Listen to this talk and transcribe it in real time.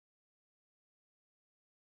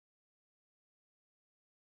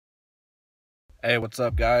Hey, what's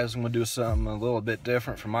up, guys? I'm gonna do something a little bit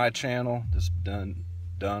different for my channel. Just done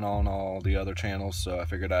on all the other channels, so I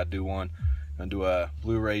figured I'd do one. I'm gonna do a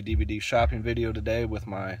Blu-ray DVD shopping video today with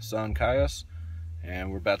my son Caius, and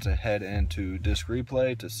we're about to head into Disc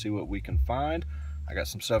Replay to see what we can find. I got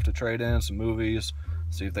some stuff to trade in, some movies,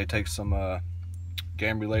 see if they take some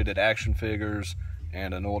game-related action figures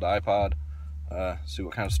and an old iPod. See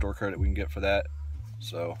what kind of store credit we can get for that.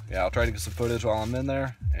 So yeah, I'll try to get some footage while I'm in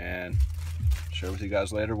there and share with you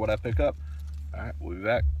guys later what I pick up. Alright, we'll be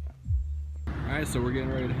back. Alright, so we're getting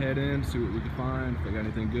ready to head in, see what we can find. If they got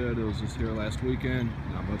anything good. It was just here last weekend,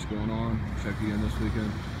 not much going on. Check again this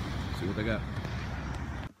weekend, see what they got.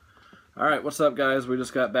 Alright, what's up, guys? We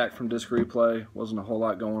just got back from Disc Replay. Wasn't a whole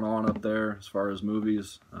lot going on up there as far as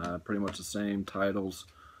movies. Pretty much the same titles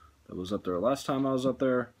that was up there last time I was up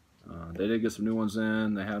there. They did get some new ones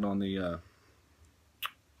in. They had on the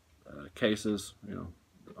cases, you know,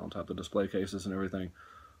 on top of the display cases and everything.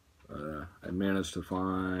 I managed to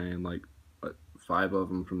find like 5 of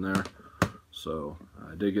them from there. So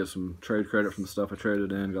I did get some trade credit from the stuff I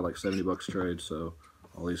traded in. Got like 70 bucks trade, so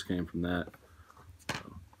all these came from that.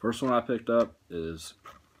 First one I picked up is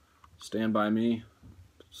Stand By Me.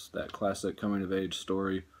 It's that classic coming of age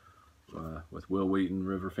story with Will Wheaton,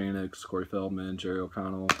 River Phoenix, Corey Feldman, Jerry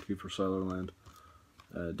O'Connell, Kiefer Sutherland.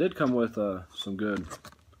 It did come with some good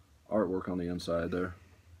artwork on the inside there,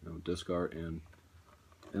 you know, disc art and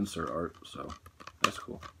insert art, so that's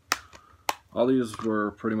cool. All these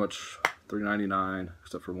were pretty much $3.99,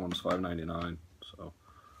 except for one was $5.99. So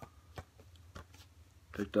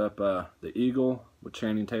picked up the Eagle with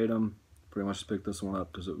Channing Tatum. Pretty much picked this one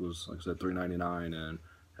up because it was, like I said, $3.99 and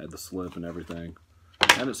had the slip and everything.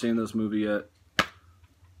 Haven't seen this movie yet.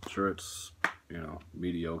 Sure, it's, you know,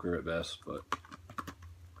 mediocre at best, but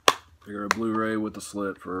figure a Blu-ray with the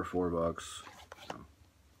slip for $4, so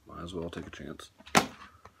might as well take a chance.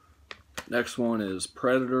 Next one is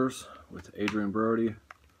Predators with Adrian Brody.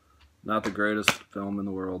 Not the greatest film in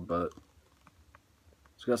the world, but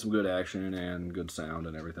it's got some good action and good sound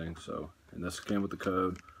and everything. So, and this came with the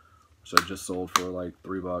code, which I just sold for like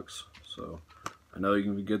 $3. So I know you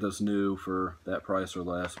can get this new for that price or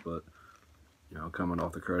less, but you know, coming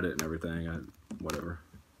off the credit and everything, whatever.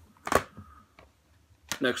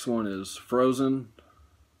 Next one is Frozen,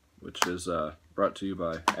 which is brought to you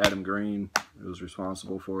by Adam Green, who was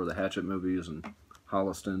responsible for the Hatchet movies and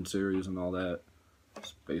Holliston series and all that.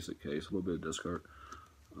 Just basic case, a little bit of disc art.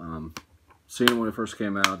 Seen it when it first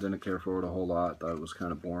came out, didn't care for it a whole lot, thought it was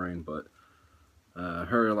kind of boring, but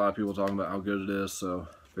heard a lot of people talking about how good it is, so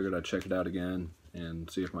figured I'd check it out again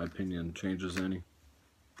and see if my opinion changes any.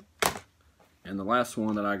 And the last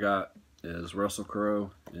one that I got is Russell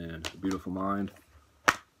Crowe and A Beautiful Mind.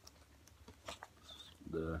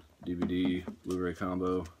 The DVD Blu-ray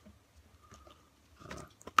combo.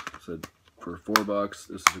 Said for $4,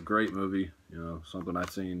 this is a great movie. You know, something I've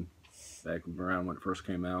seen back around when it first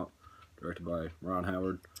came out. Directed by Ron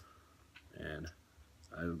Howard, and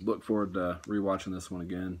I look forward to rewatching this one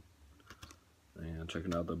again and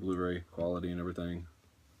checking out the Blu-ray quality and everything.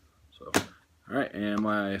 So, all right, and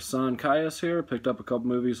my son Caius here picked up a couple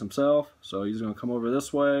movies himself, so he's gonna come over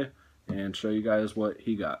this way and show you guys what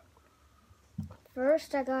he got.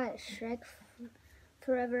 First, I got Shrek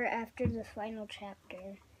Forever After the Final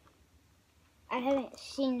Chapter. I haven't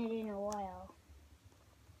seen it in a while,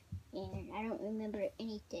 and I don't remember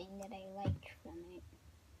anything that I liked from it.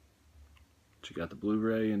 But you got the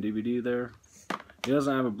Blu-ray and DVD there. He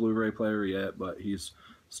doesn't have a Blu-ray player yet, but he's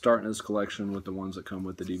starting his collection with the ones that come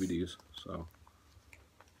with the DVDs. So.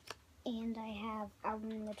 And I have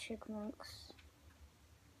Alvin and the Chipmunks.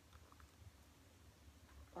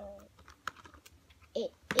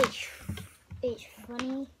 It's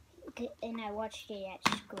funny, and I watched it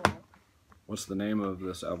at school. What's the name of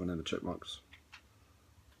this Alvin and the Chipmunks?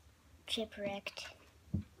 Chipwrecked.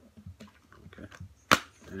 Okay.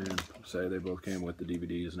 And say they both came with the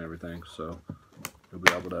DVDs and everything, so he'll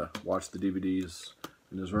be able to watch the DVDs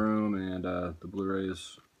in his room and the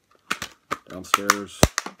Blu-rays downstairs.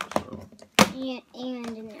 So. And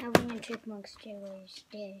an Alvin and Chipmunks Jailers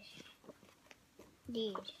dish.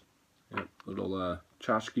 These. Yep, little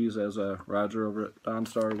tchotchkes, as Roger over at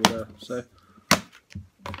Donstar would say.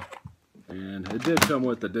 And it did come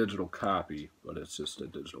with the digital copy, but it's just a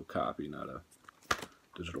digital copy, not a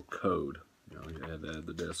digital code. You know, you had to add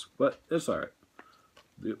the disc, but it's alright.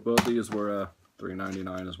 Both these were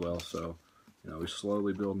 $3.99 as well, so you know, he's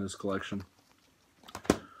slowly building his collection.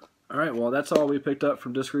 Alright, well, that's all we picked up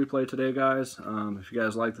from Disc Replay today, guys. If you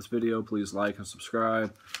guys like this video, please like and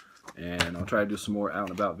subscribe. And I'll try to do some more out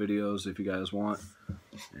and about videos if you guys want.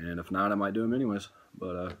 And if not, I might do them anyways.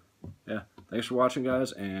 But, yeah. Thanks for watching,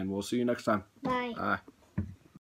 guys, and we'll see you next time. Bye. Bye.